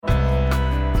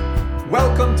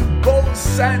Welcome to Bo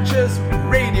Sanchez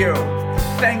Radio.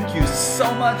 Thank you so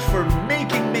much for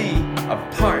making me a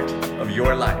part of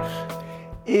your life.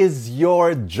 Is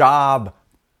your job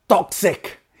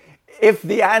toxic? If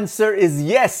the answer is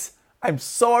yes, I'm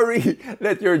sorry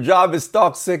that your job is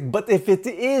toxic, but if it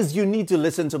is, you need to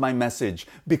listen to my message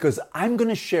because I'm going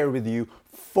to share with you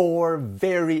 4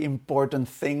 very important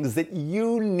things that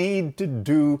you need to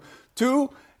do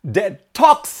to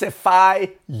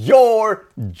detoxify your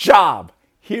job.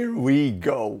 Here we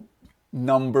go.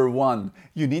 Number 1,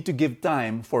 you need to give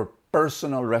time for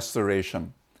personal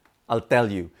restoration. I'll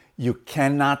tell you, you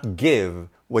cannot give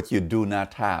what you do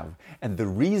not have. And the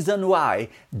reason why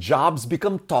jobs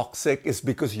become toxic is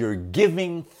because you're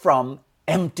giving from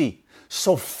empty.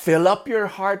 So fill up your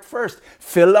heart first.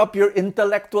 Fill up your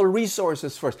intellectual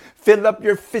resources first. Fill up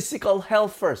your physical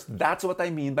health first. That's what I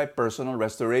mean by personal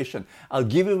restoration. I'll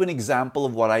give you an example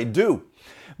of what I do.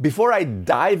 Before I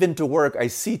dive into work, I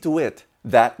see to it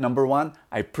that, number 1,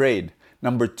 I prayed.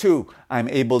 Number 2, I'm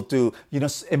able to,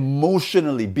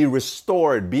 emotionally be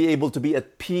restored, be able to be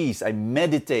at peace. I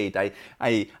meditate,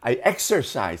 I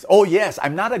exercise. Oh yes,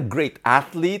 I'm not a great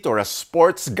athlete or a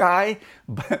sports guy,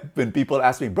 but when people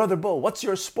ask me, Brother Bo, what's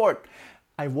your sport?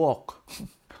 I walk.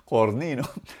 Corny, no?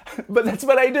 But that's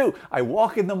what I do. I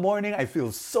walk in the morning. I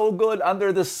feel so good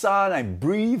under the sun. I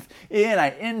breathe in.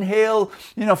 I inhale,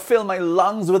 fill my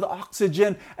lungs with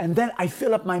oxygen. And then I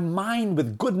fill up my mind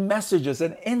with good messages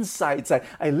and insights.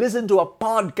 I listen to a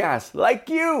podcast like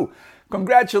you.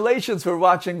 Congratulations for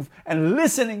watching and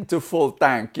listening to Full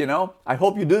Tank, I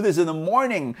hope you do this in the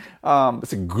morning.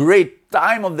 It's a great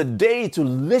time of the day to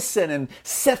listen and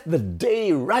set the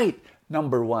day right.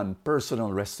 Number 1,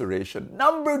 personal restoration.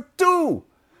 Number 2,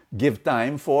 give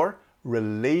time for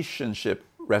relationship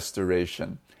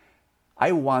restoration.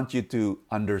 I want you to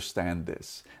understand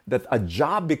this, that a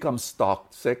job becomes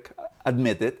toxic,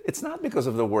 admit it, it's not because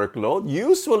of the workload.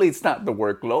 Usually it's not the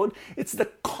workload. It's the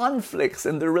conflicts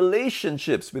and the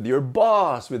relationships with your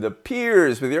boss, with the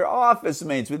peers, with your office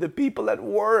mates, with the people at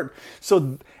work.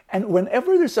 And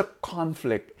whenever there's a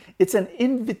conflict, it's an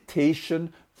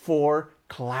invitation for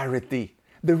clarity.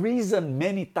 The reason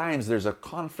many times there's a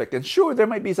conflict, and sure, there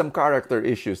might be some character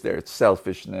issues there. It's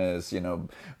selfishness,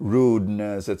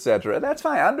 rudeness, etc. That's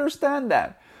fine. I understand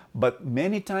that. But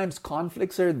many times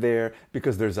conflicts are there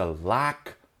because there's a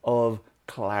lack of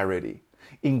clarity.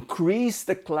 Increase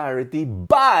the clarity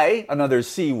by, another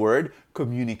C word,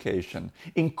 communication.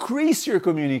 Increase your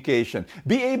communication.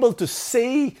 Be able to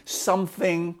say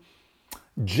something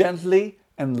gently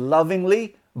and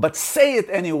lovingly, but say it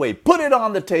anyway. Put it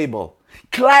on the table.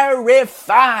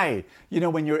 Clarify.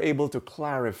 When you're able to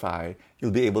clarify,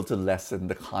 you'll be able to lessen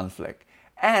the conflict.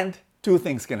 And 2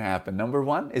 things can happen. Number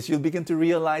 1 is you'll begin to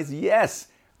realize, yes,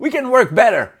 we can work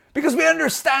better because we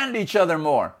understand each other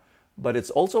more. But it's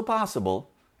also possible,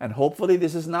 and hopefully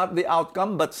this is not the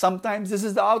outcome, but sometimes this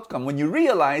is the outcome. When you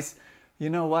realize, you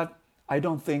know what, I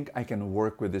don't think I can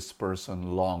work with this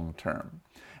person long term.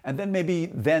 And then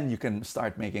then you can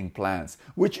start making plans,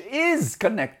 which is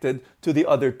connected to the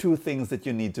other 2 things that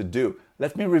you need to do.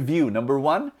 Let me review. Number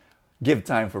 1, give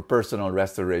time for personal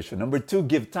restoration. Number 2,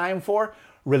 give time for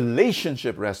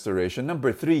relationship restoration.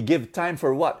 Number 3, give time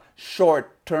for what?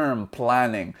 Short-term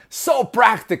planning. So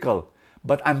practical.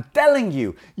 But I'm telling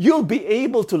you, you'll be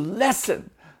able to lessen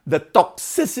the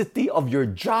toxicity of your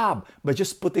job by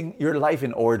just putting your life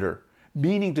in order.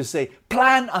 Meaning to say,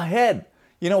 plan ahead.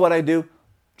 You know what I do?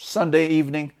 Sunday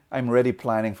evening, I'm already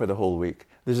planning for the whole week.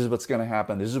 This is what's going to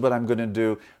happen. This is what I'm going to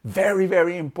do. Very,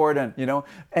 very important,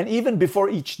 And even before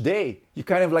each day, you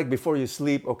kind of like before you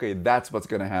sleep, okay, that's what's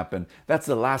going to happen. That's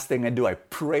the last thing I do. I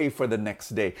pray for the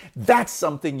next day. That's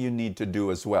something you need to do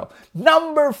as well.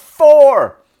 Number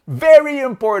 4, very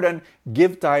important,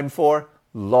 give time for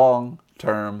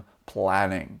long-term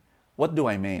planning. What do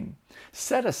I mean?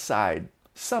 Set aside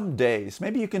some days,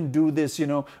 maybe you can do this,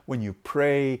 when you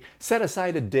pray, set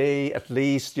aside a day at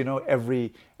least,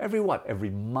 every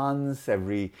month,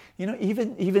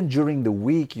 even during the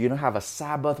week, have a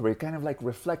Sabbath where you kind of like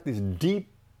reflect these deep,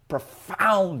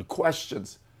 profound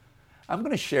questions. I'm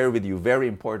going to share with you, very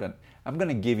important, I'm going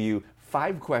to give you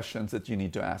 5 questions that you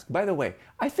need to ask. By the way,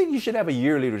 I think you should have a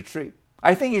yearly retreat.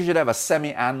 I think you should have a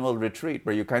semi-annual retreat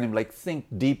where you kind of like think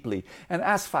deeply and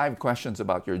ask 5 questions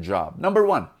about your job. Number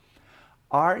 1,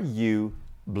 are you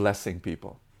blessing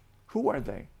people? Who are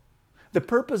they? The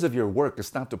purpose of your work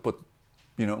is not to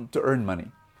to earn money.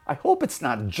 I hope it's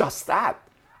not just that.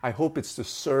 I hope it's to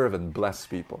serve and bless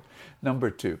people. Number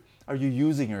 2, are you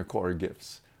using your core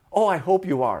gifts? Oh, I hope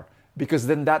you are. Because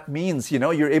then that means,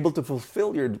 you're able to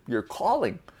fulfill your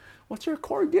calling. What your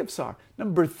core gifts are.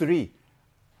 Number 3,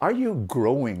 Are you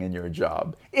growing in your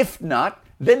job? If not,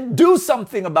 then do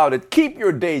something about it. Keep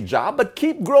your day job, but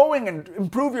keep growing and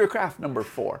improve your craft. Number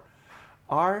 4,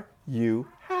 are you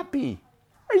happy?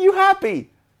 Are you happy?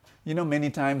 You know, many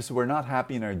times we're not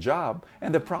happy in our job,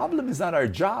 and the problem is not our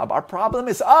job. Our problem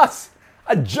is us.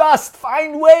 Adjust,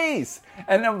 find ways.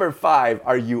 And number 5,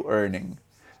 are you earning?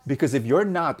 Because if you're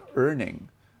not earning,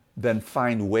 then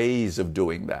find ways of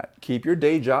doing that. Keep your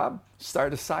day job,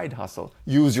 start a side hustle,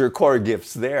 use your core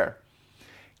gifts there.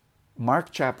 Mark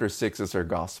chapter 6 is our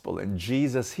gospel, and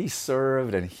Jesus, he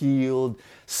served and healed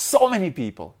so many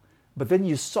people. But then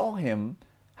you saw him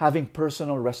having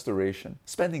personal restoration,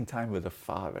 spending time with the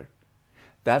Father.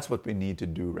 That's what we need to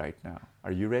do right now.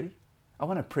 Are you ready? I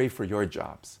want to pray for your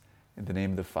jobs in the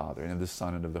name of the Father and of the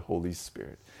Son and of the Holy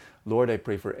Spirit. Lord, I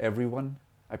pray for everyone.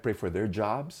 I pray for their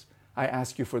jobs. I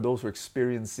ask you for those who are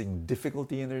experiencing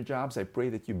difficulty in their jobs. I pray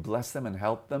that you bless them and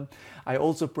help them. I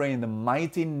also pray in the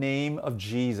mighty name of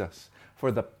Jesus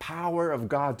for the power of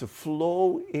God to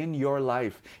flow in your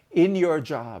life, in your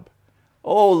job.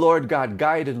 Oh, Lord God,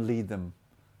 guide and lead them.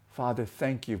 Father,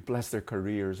 thank you. Bless their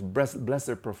careers, bless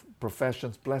their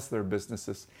professions, bless their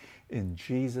businesses. In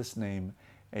Jesus' name,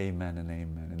 amen and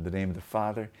amen. In the name of the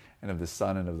Father, and of the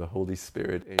Son, and of the Holy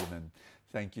Spirit, amen.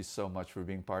 Thank you so much for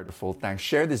being part of Full Tank.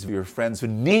 Share this with your friends who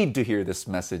need to hear this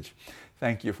message.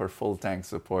 Thank you for Full Tank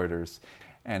supporters.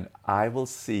 And I will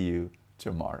see you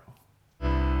tomorrow.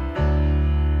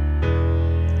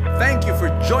 Thank you for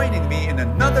joining me in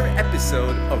another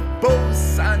episode of Bo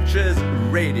Sanchez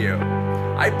Radio.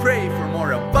 I pray for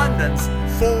more abundance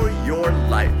for your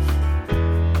life.